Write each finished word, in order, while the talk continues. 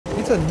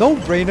a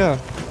no-brainer.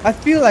 I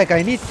feel like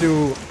I need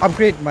to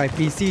upgrade my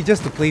PC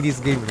just to play this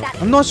game.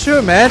 I'm not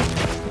sure, man.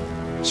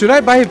 Should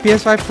I buy a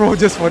PS5 Pro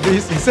just for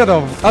this instead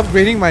of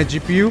upgrading my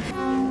GPU?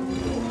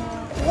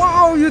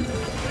 Wow, did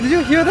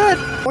you hear that?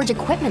 Forge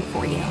equipment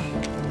for you.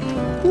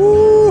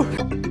 Woo!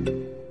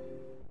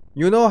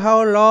 You know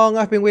how long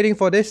I've been waiting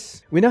for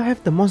this? We now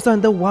have the Monster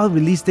Hunter Wilds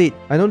release date.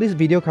 I know this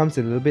video comes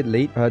a little bit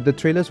late. The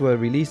trailers were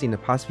released in the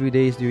past few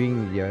days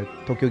during the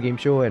Tokyo Game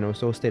Show and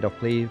also State of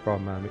Play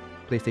from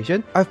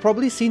PlayStation. I've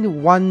probably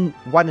seen one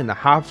and a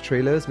half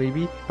trailers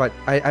maybe, but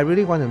I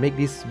really want to make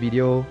this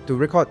video to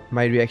record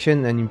my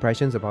reaction and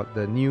impressions about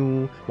the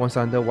new Monster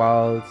Hunter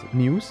Wilds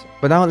news.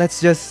 But now let's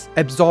just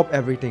absorb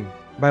everything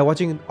by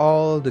watching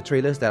all the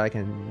trailers that I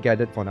can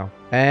gather for now.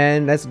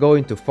 And let's go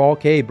into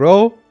 4K,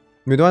 bro.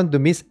 We don't want to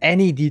miss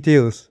any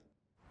details.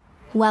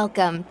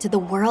 Welcome to the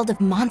world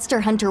of Monster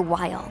Hunter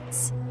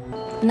Wilds.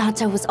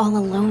 Nato was all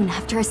alone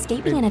after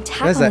escaping an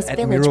attack on his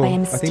village by a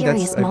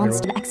mysterious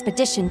monster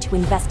expedition to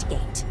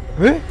investigate.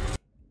 Eh?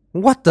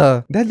 What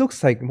the? That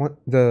looks like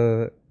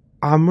the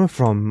armor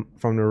from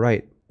the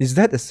right. Is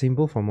that a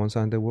symbol from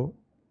Monster Hunter World?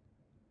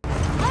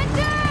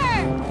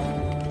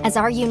 Hunter! As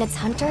our unit's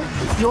hunter,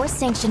 you're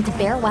sanctioned to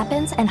bear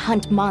weapons and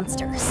hunt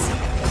monsters.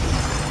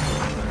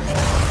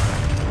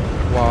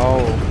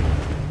 Wow.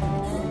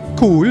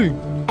 Cool.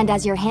 And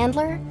as your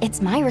handler,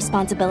 it's my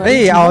responsibility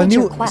hey, to manage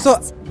your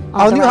quests.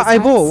 Our new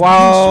Aibo.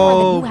 Wow,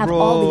 ensure that you have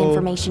all the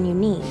information you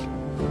need.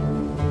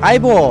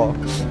 Aibo.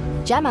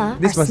 Gemma,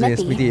 this our must be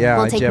smithy, yeah,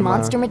 will take Gemma.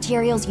 monster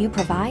materials you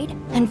provide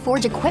and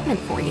forge equipment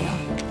for you.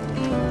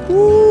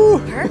 Woo.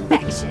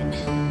 Perfection.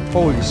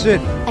 Holy shit.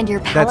 And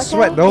your That's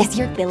sweat though. Is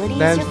your ability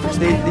Damn, your first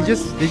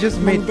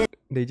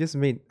they just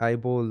made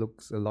Aibo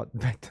looks a lot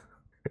better.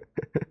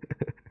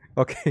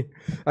 Okay,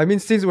 I mean,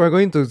 since we're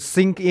going to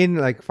sink in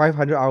like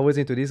 500 hours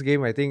into this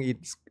game, I think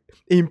it's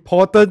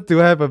important to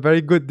have a very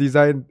good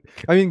design.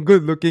 I mean,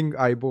 good looking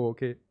Aibo,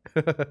 okay?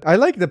 I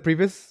like the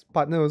previous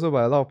partner also,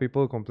 but a lot of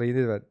people complained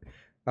that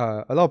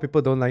a lot of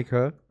people don't like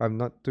her. I'm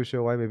not too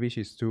sure why. Maybe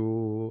she's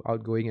too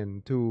outgoing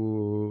and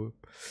too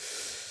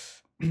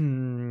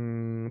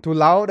too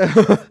loud.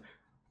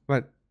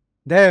 But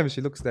damn,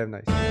 she looks damn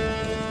nice.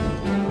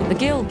 The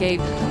guild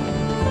gave...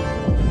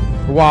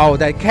 Wow,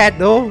 that cat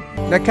though!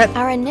 That cat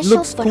Our initial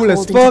looks foothold cool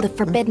as into fuck. the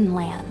Forbidden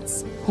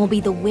Lands will be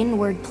the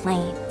Windward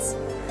Plains.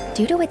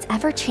 Due to its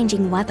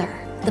ever-changing weather,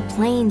 the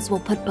plains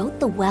will put both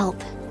the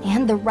wealth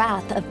and the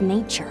wrath of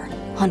nature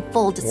on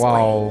full display.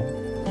 Wow.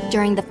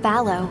 During the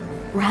fallow,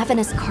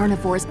 ravenous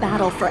carnivores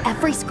battle for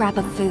every scrap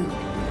of food,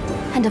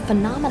 and a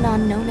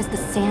phenomenon known as the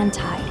sand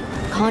tide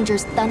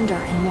conjures thunder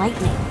and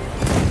lightning.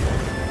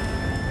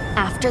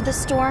 After the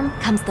storm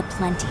comes the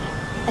plenty,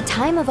 a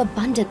time of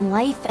abundant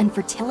life and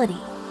fertility.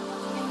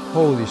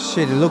 Holy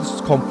shit, it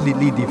looks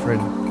completely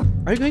different.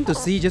 Are you going to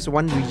see just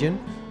one region?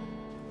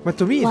 But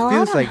to me, it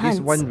feels like this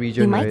one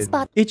region, right?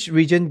 Each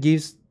region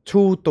gives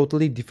two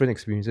totally different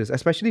experiences,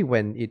 especially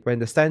when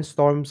the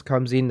sandstorms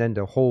comes in and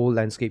the whole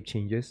landscape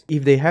changes.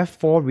 If they have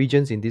 4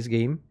 regions in this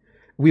game,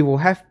 we will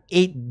have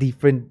 8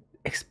 different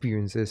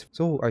experiences.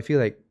 So I feel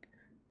like...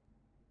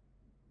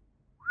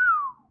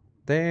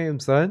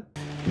 Damn, son.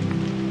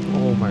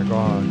 Oh my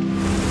god.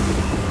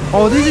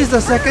 Oh, this is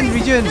the second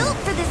region! Built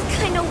for this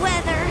kind of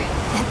weather.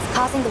 It's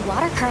causing the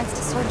water currents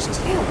to surge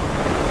too.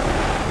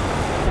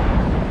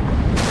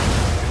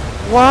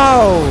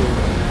 Wow!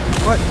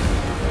 What?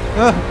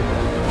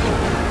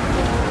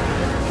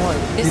 What?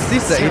 Is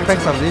this the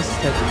apex of this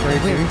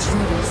territory?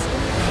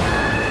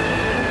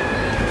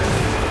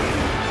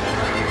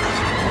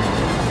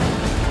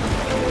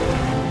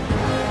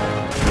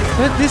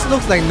 This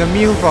looks like the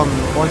meal from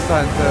Monster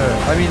Hunter.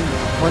 I mean,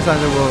 Monster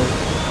Hunter World.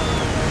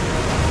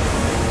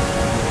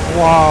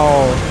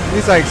 Wow!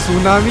 It's like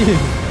tsunami.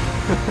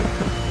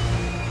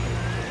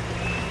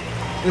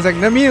 It's like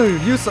Namil,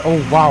 use. Oh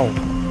wow!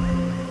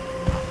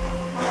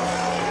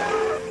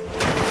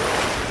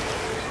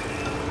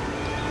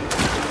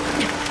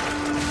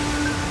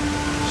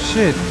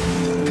 Shit!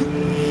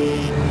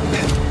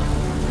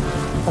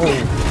 Oh!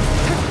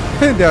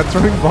 They are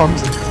throwing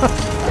bombs.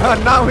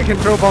 Now we can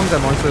throw bombs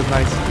at monsters.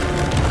 Nice.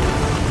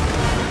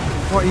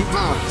 What?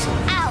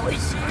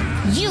 Ours!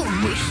 You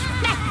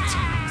respect!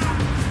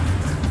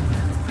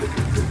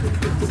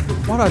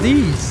 What are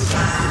these?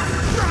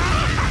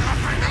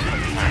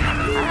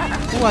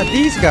 Who are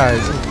these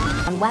guys?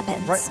 On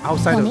weapons. Right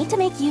outside. We'll need to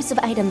make use of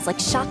items like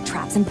shock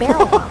traps and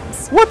barrel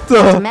bombs. What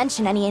the? Not to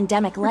mention any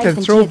endemic life can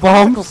and throw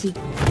geographical bombs?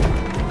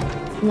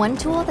 One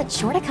tool that's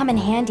sure to come in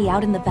handy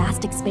out in the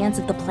vast expanse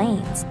of the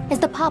plains is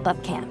the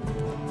pop-up camp.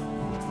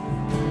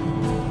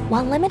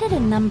 While limited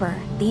in number,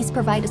 these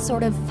provide a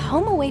sort of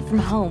home away from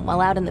home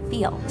while out in the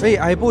field. Hey,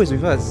 Aibo is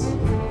with us.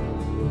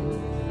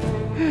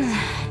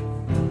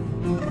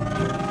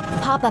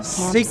 Pop-up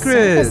camps Secret.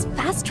 serve as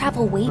fast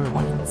travel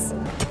waypoints.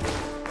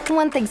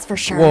 One thing's for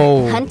sure,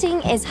 Whoa.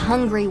 hunting is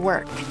hungry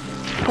work.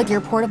 With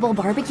your portable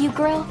barbecue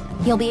grill,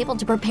 you'll be able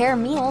to prepare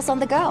meals on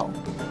the go.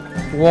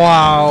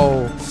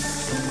 Wow.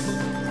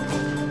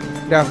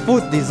 Their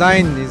food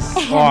design is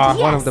And one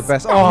yes, of the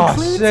best. that Oh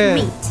includes shit.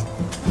 meat.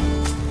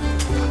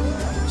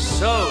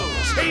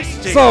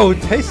 tasty! So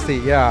tasty!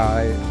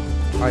 Yeah,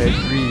 I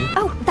agree.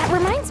 Oh, that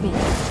reminds me.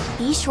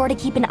 Be sure to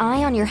keep an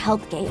eye on your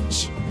health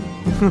gauge.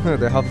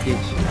 The health gauge.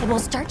 It will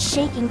start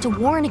shaking to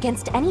warn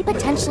against any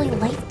potentially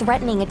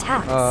life-threatening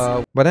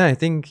attacks. But then I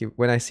think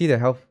when I see the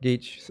health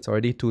gauge, it's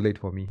already too late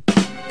for me.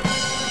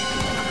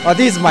 Oh,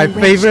 this is my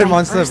favorite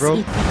monster,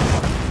 bro.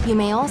 You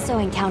may also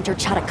encounter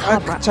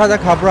Chatacabra.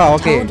 Chatacabra,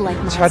 okay.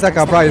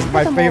 Chatacabra is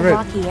my favorite.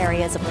 Rocky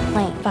areas of the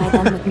plain, by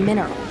them with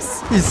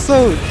minerals. He's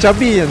so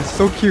chubby and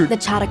so cute. The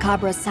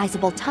Chatacabra's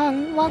sizable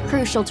tongue, while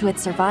crucial to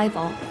its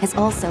survival, is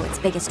also its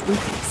biggest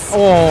weakness.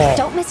 Oh.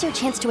 Don't miss your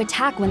chance to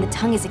attack when the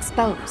tongue is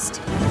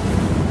exposed.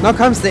 Now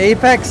comes the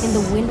apex. In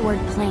the windward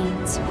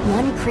plains,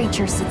 one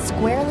creature sits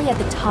squarely at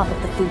the top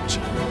of the food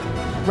chain.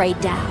 REY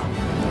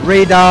DAU.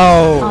 REY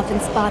DAU. Often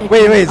spotted.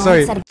 Wait,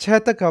 sorry.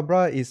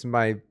 Chatacabra is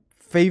my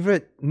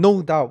favorite,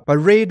 no doubt. But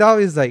REY DAU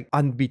is like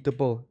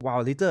unbeatable.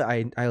 Wow, later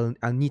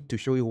I'll need to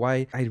show you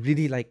why I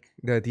really like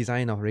the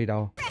design of REY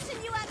DAU.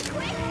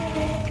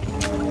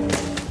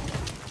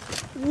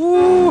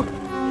 Woo!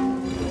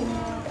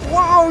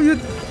 Wow,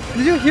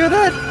 did you hear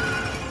that?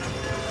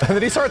 And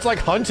then he starts like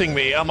hunting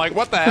me. I'm like,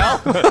 what the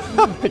hell?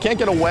 I can't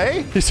get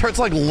away? He starts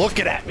like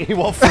looking at me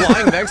while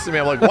flying next to me.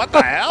 I'm like, what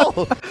the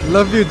hell?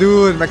 Love you,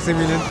 dude,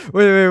 Maximilian.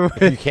 Wait.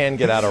 You can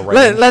get out of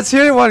range. Let's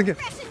hear it one.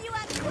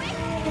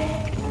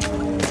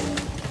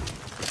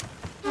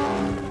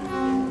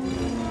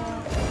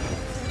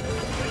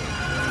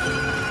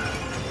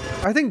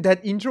 I think that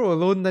intro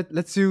alone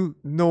lets you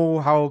know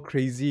how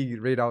crazy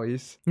REY DAU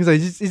is. It's like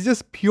it's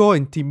just pure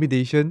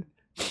intimidation.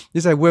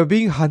 It's like we're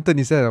being hunted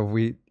instead of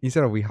we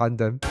hunt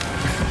them.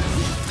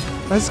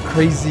 That's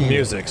crazy.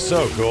 Music,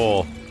 so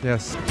cool.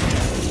 Yes.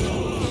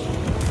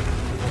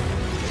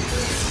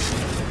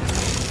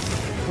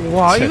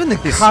 Wow, even the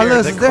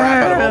colors the crap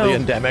out of all the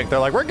endemic. They're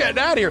like, we're getting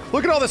out of here.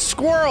 Look at all the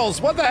squirrels.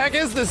 What the heck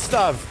is this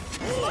stuff?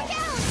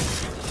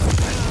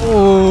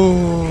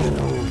 Oh.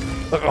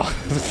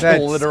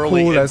 That's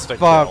literally cool as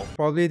fuck. Kill.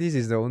 Probably this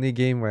is the only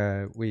game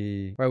where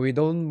we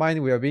don't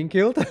mind we are being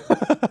killed.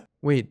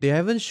 Wait, they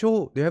haven't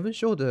showed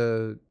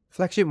the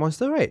flagship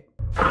monster, right?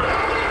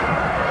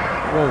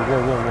 Whoa.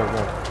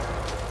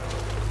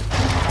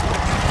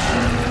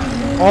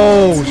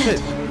 Oh shit.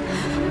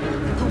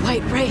 The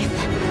White Wraith.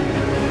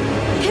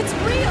 It's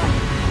real.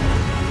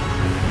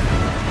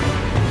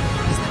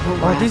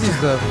 Oh, this is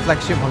the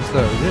flagship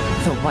monster, is it?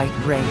 The White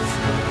Wraith.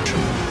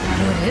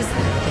 What is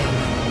that thing?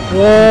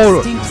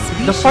 Whoa!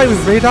 The fight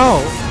with REY DAU.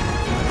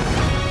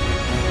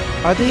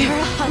 Are they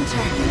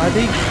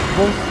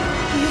both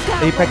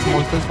apex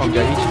monsters from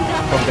their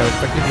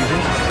respective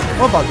regions?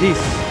 What about this?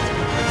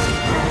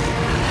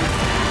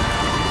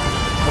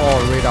 Oh,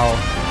 REY DAU.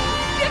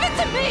 Give it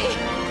to me,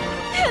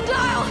 and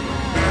I'll.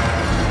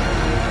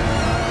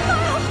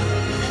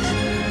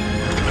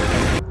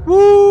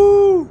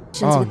 Woo!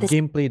 Oh,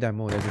 gameplay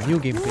demo. There's a new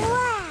gameplay demo.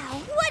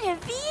 Wow, what a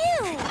view!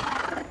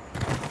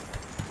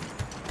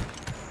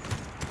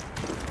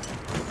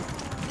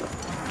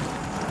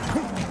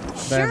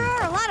 Sure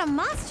are a lot of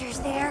monsters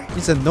there.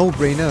 It's a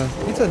no-brainer.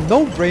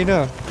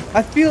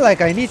 I feel like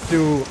I need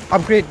to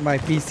upgrade my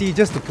PC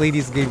just to play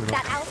this game.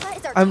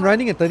 I'm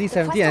running a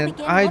 3070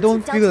 and I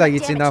don't feel like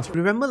it's enough.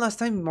 Remember last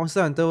time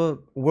Monster Hunter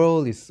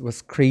World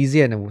was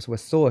crazy and it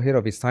was so ahead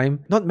of its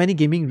time? Not many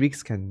gaming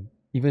rigs can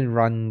even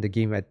run the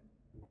game at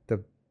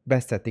the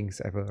best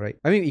settings ever, right?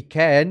 I mean, it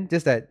can,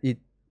 just that it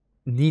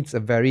needs a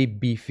very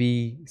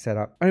beefy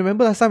setup. I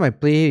remember last time I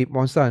played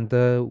Monster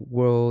Hunter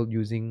World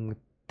using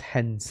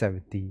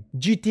 1070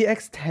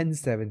 GTX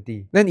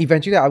 1070, then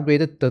eventually I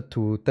upgraded to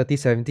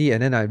 3070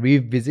 and then I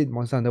revisit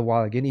Monster Hunter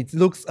Wild again. It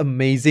looks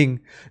amazing.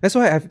 That's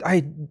why I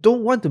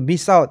don't want to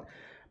miss out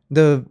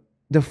the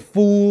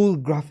full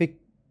graphic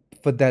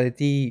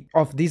fidelity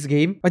of this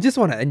game. I just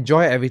want to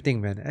enjoy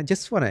everything, man. I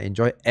just want to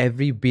enjoy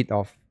every bit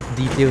of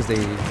details they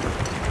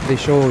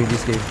show in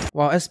this game.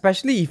 Well,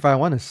 especially if I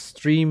want to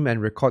stream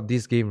and record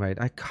this game, right?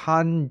 I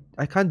can't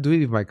do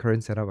it with my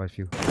current setup, I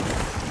feel.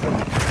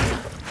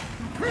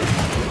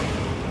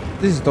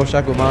 This is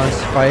Doshaguma's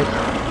fight.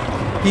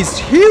 He's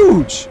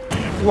huge!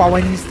 Wow,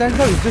 when he stands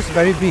up, it's just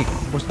very big.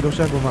 What's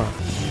Doshaguma?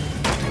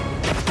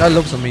 That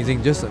looks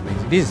amazing, just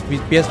amazing. This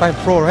is PS5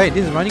 Pro, right?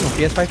 This is running on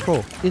PS5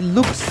 Pro. It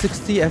looks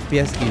 60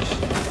 FPS-ish.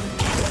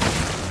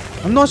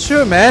 I'm not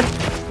sure, man.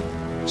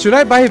 Should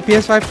I buy a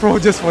PS5 Pro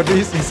just for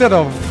this instead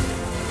of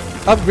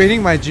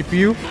upgrading my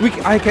GPU?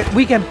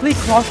 We can play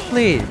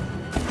crossplay.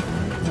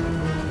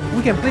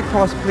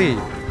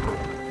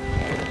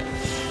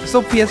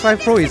 So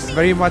PS5 Pro is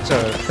very much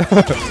a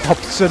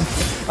option.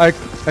 I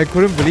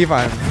couldn't believe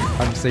I'm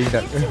saying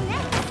that.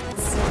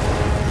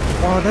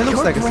 Wow, that looks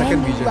like a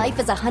second vision. Your life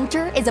as a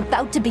hunter is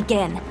about to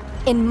begin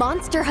in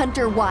Monster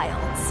Hunter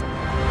Wilds.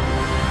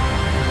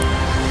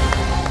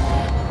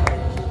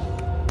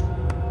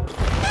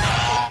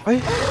 Hey,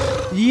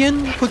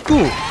 Ian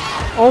Putu.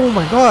 Oh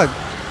my god.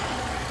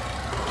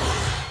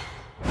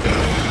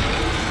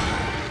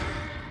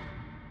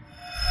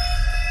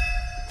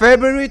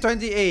 February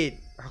 28th.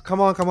 Come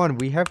on.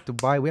 We have to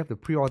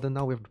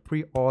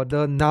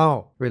pre-order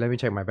now. Wait, let me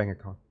check my bank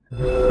account.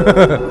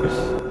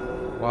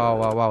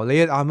 Wow.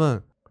 Layered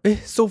armor.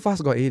 So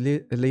fast got a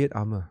layered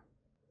armor.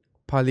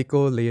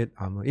 Palico layered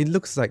armor. It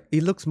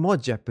looks more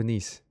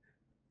Japanese.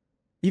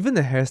 Even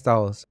the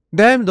hairstyles.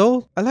 Damn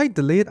though, I like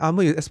the layered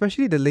armor,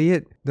 especially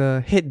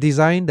the head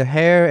design, the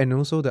hair, and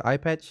also the eye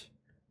patch.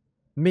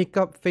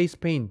 Makeup, face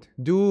paint.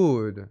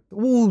 Dude.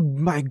 Oh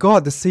my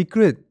god, the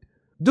sacred.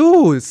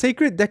 Dude,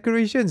 sacred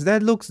decorations.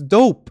 That looks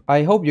dope.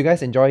 I hope you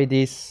guys enjoy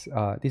this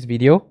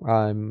video.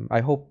 I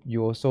hope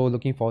you're also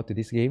looking forward to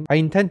this game. I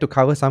intend to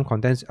cover some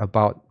contents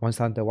about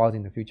Monster Hunter Wilds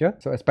in the future.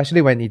 So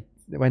especially when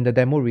the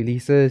demo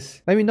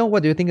releases, let me know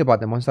what do you think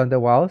about the Monster Hunter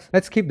Wilds.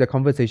 Let's keep the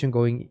conversation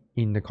going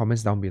in the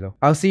comments down below.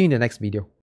 I'll see you in the next video.